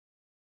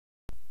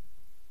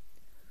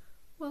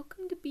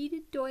Welcome to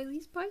Beaded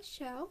Doilies by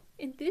Shell.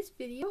 In this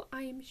video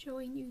I am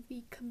showing you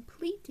the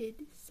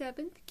completed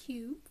 7th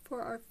cube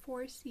for our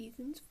Four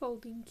Seasons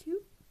folding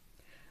cube.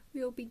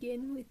 We'll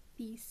begin with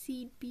the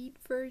seed bead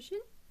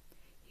version.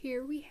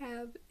 Here we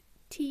have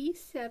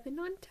T7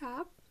 on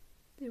top,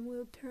 then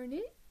we'll turn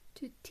it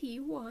to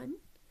T1.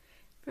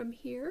 From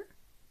here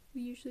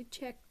we usually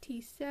check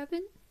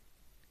T7,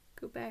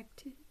 go back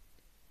to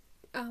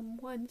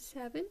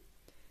 1-7,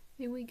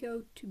 then we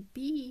go to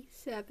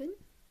B7,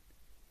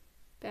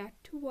 back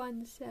to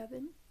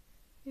 1-7,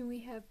 and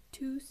we have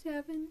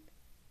 2-7,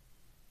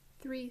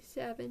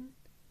 3-7,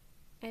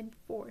 and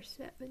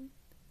 4-7, and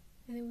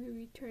then we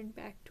return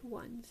back to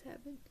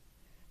 1-7,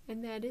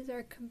 and that is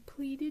our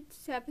completed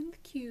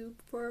 7th cube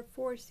for our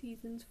Four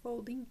Seasons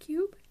folding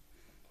cube.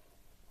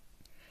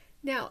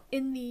 Now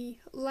in the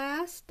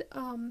last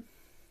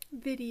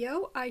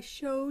video I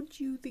showed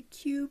you the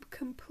cube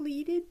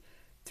completed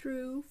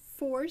through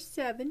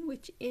 4-7,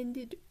 which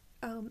ended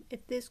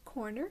at this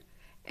corner,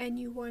 and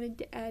you wanted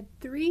to add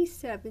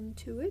 3-7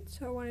 to it.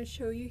 So I want to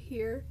show you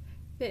here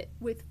that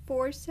with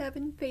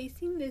 4-7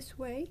 facing this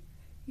way,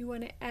 you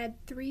want to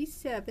add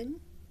 3-7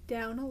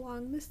 down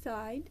along the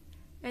side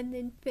and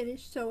then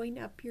finish sewing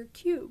up your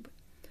cube.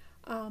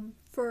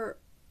 For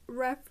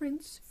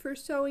reference for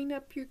sewing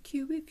up your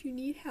cube, if you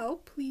need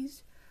help,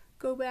 please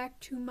go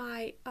back to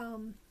my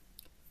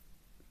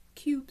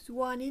cubes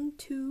 1 and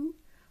 2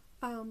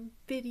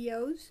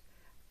 videos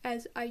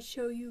as I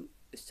show you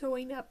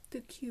sewing up the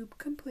cube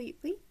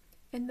completely,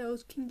 and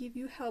those can give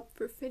you help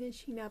for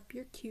finishing up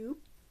your cube.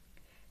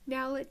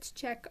 Now let's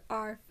check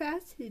our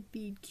faceted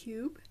bead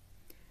cube.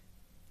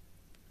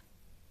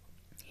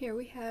 Here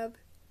we have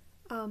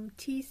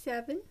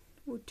T7,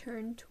 we'll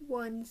turn to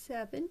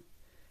 1-7, and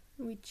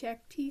we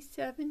check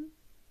T7,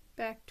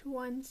 back to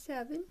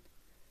 1-7,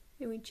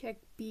 then we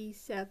check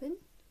B7,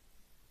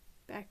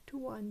 back to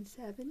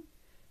 1-7,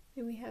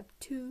 then we have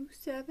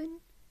 2-7,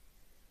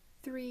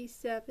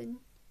 3-7,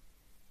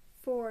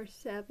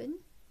 4-7,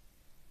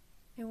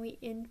 and we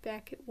end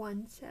back at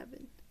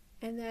 1-7,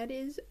 and that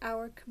is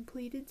our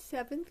completed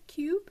 7th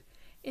cube.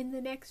 In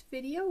the next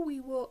video we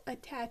will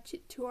attach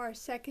it to our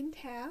second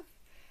half,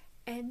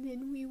 and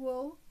then we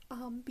will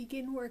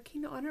begin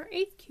working on our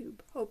 8th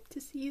cube. Hope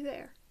to see you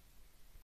there.